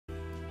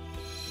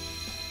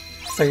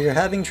So you're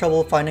having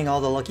trouble finding all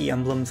the lucky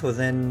emblems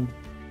within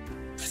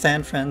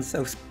San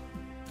Fransokyo.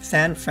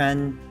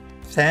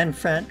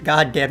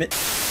 God damn it.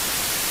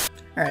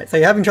 Alright, so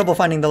you're having trouble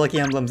finding the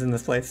lucky emblems in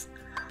this place.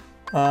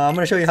 I'm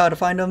going to show you how to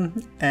find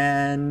them,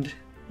 and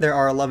there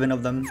are 11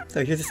 of them.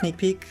 So here's a sneak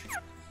peek.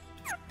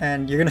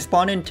 And you're going to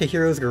spawn into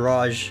Hero's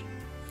Garage.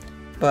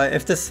 But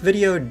if this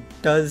video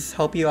does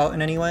help you out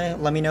in any way,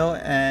 let me know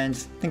and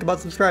think about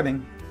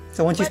subscribing.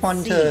 So once you spawn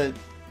into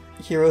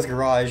Hero's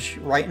Garage,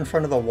 right in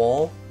front of the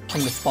wall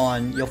from the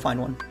spawn, you'll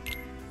find one.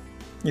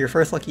 Your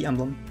first lucky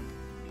emblem.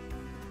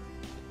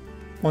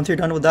 Once you're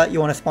done with that, you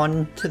want to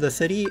spawn to the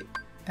city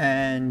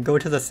and go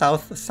to the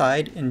south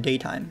side in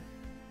daytime.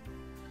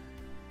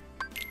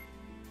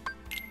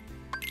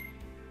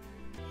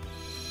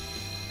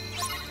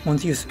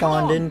 Once you've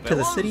spawned into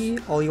the city,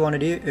 all you want to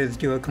do is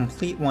do a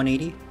complete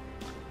 180.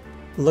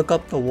 Look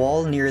up the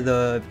wall near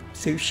the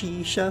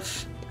sushi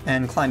chef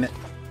and climb it.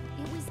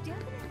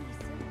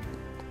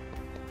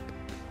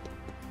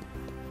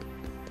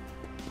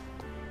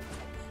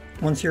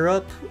 Once you're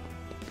up,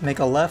 make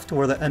a left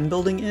where the M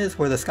building is,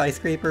 where the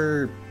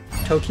skyscraper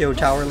Tokyo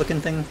Tower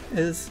looking thing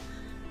is.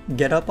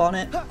 Get up on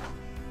it.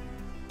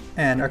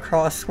 And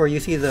across where you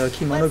see the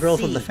kimono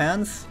girls with the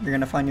fans, you're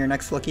gonna find your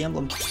next lucky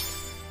emblem.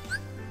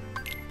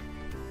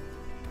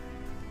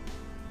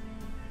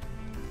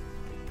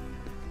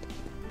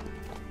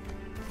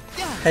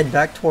 Head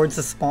back towards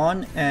the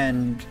spawn,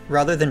 and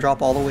rather than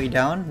drop all the way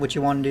down, what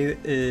you want to do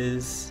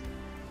is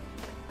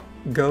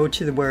go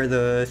to where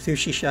the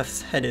sushi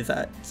chef's head is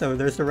at. So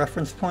there's the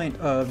reference point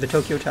of the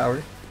Tokyo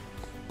Tower.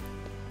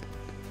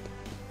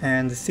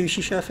 And the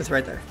sushi chef is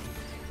right there.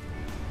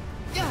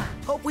 Yeah,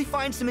 hope we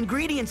find some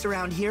ingredients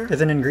around here. There's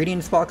an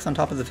ingredients box on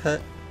top of his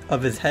head.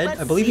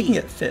 I believe you can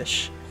get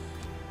fish.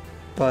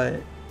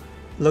 But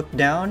look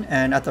down,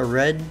 and at the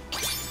red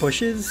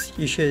bushes,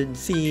 you should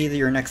see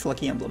your next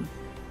lucky emblem.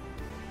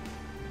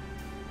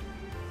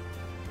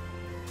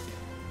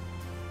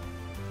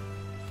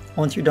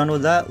 Once you're done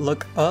with that,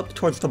 look up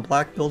towards the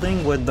black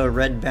building with the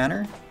red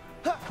banner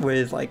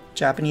with like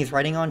Japanese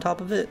writing on top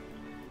of it,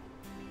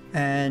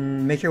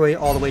 and make your way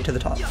all the way to the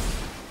top.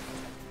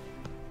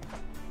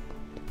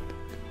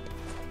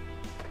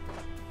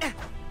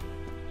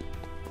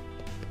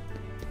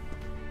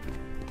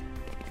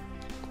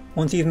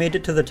 Once you've made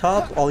it to the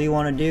top, all you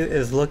want to do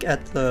is look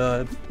at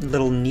the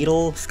little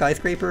needle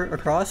skyscraper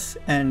across,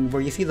 and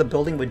where you see the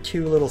building with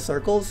two little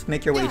circles,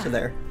 make your way to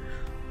there.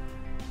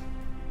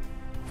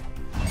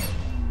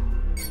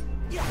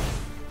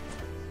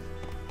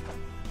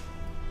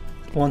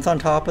 Once on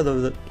top of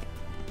the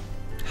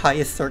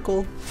highest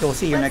circle, you'll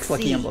see your next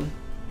lucky emblem.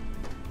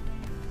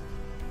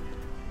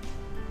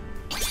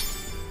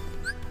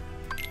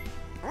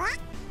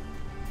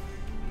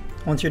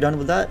 Once you're done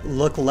with that,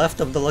 look left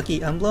of the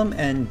lucky emblem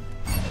and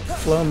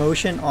slow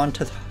motion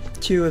onto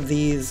two of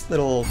these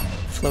little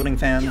floating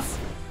fans.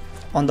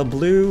 On the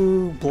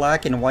blue,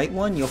 black, and white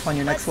one, you'll find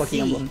your next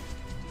lucky emblem.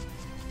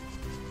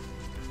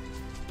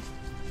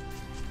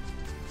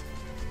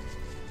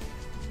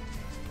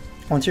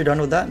 Once you're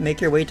done with that, make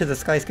your way to the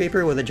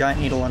skyscraper with a giant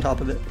needle on top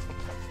of it.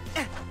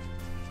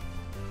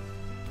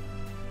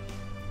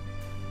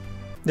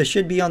 This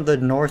should be on the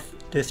north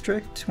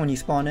district when you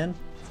spawn in.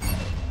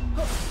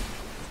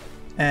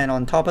 And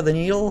on top of the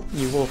needle,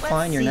 you will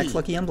find your next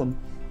lucky emblem.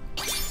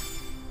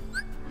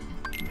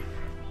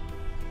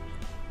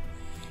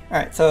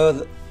 Alright,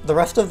 so the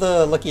rest of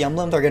the lucky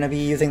emblems are going to be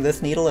using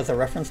this needle as a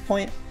reference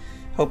point.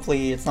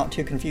 Hopefully it's not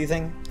too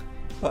confusing.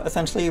 But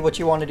essentially what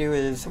you want to do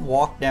is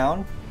walk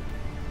down,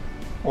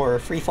 or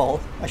free fall,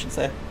 I should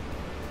say,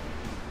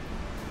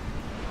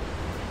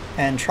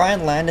 and try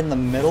and land in the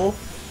middle,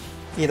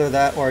 either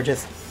that or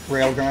just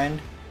rail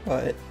grind.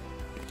 But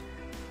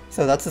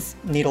so that's this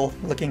needle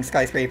looking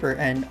skyscraper,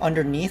 and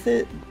underneath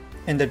it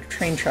in the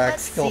train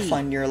tracks you'll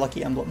find your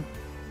lucky emblem.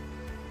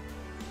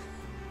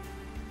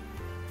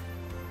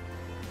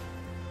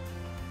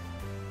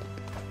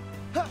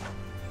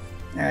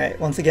 Alright,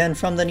 once again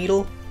from the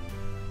needle,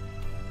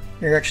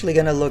 you're actually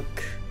gonna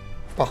look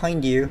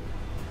behind you,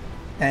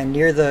 and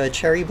near the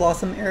cherry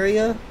blossom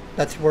area,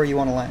 that's where you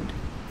want to land.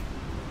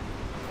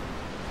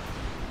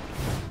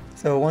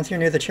 So once you're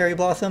near the cherry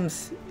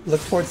blossoms,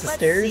 look towards the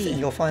stairs and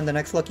you'll find the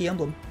next lucky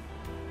emblem.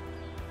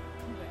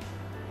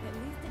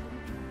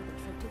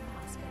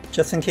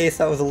 Just in case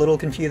that was a little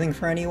confusing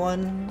for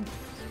anyone,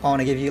 I want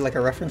to give you like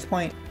a reference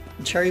point.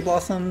 Cherry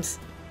blossoms,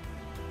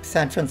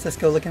 San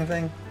Francisco looking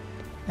thing,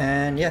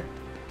 and yeah.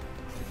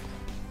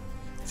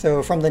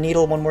 So from the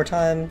needle one more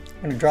time,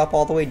 I'm going to drop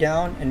all the way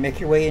down and make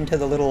your way into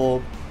the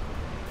little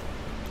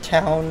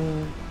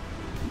town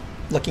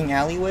looking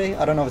alleyway.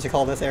 I don't know what to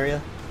call this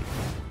area.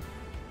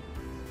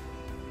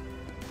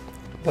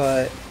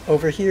 But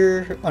over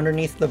here,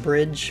 underneath the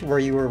bridge where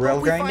you were rail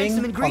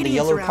grinding, on the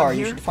yellow car,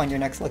 you should find your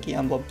next lucky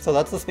emblem. So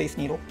that's the Space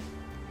Needle.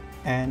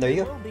 And there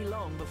you go.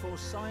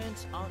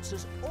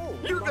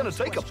 You're gonna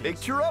take a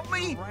picture of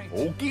me?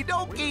 Okie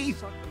dokie!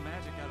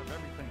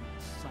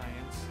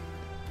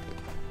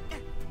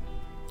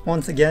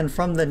 Once again,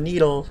 from the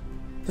needle,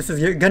 this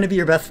is gonna be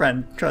your best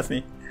friend, trust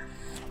me.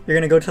 You're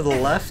gonna go to the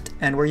left,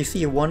 and where you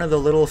see one of the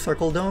little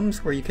circle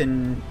domes where you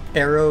can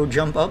arrow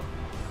jump up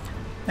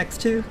next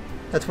to,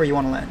 that's where you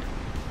want to land.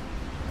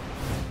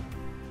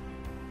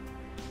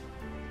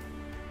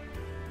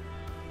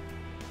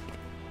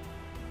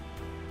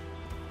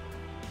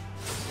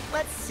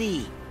 Let's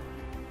see.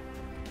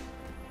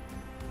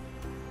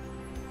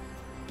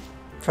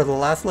 For the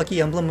last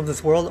lucky emblem of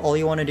this world, all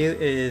you want to do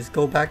is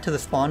go back to the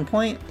spawn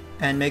point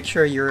and make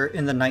sure you're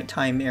in the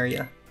nighttime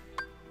area.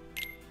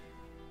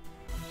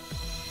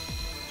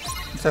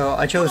 So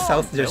I chose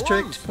South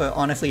District, but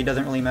honestly it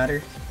doesn't really matter.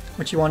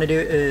 What you want to do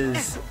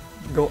is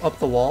go up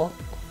the wall.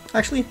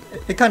 Actually,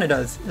 it kind of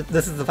does.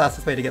 This is the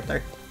fastest way to get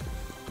there.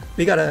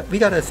 We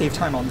gotta save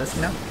time on this,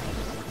 you know?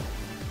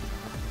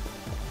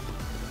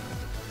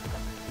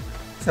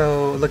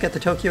 So look at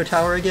the Tokyo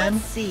Tower again.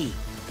 Let's see.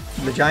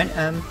 The giant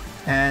M,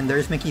 and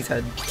there's Mickey's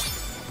head.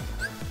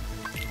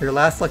 Your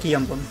last lucky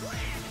emblem.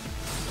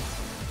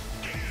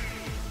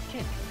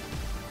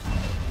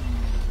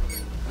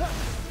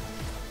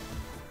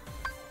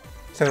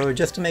 So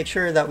just to make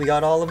sure that we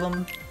got all of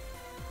them,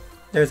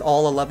 there's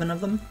all 11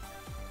 of them.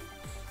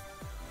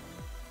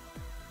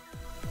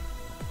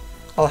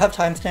 I'll have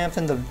timestamps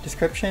in the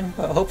description,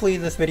 but hopefully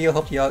this video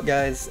helped you out,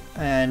 guys,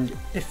 and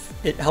if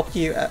it helped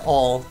you at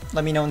all,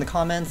 let me know in the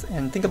comments,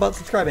 and think about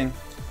subscribing.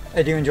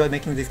 I do enjoy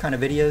making these kind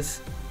of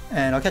videos,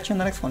 and I'll catch you in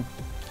the next one.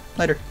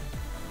 Later.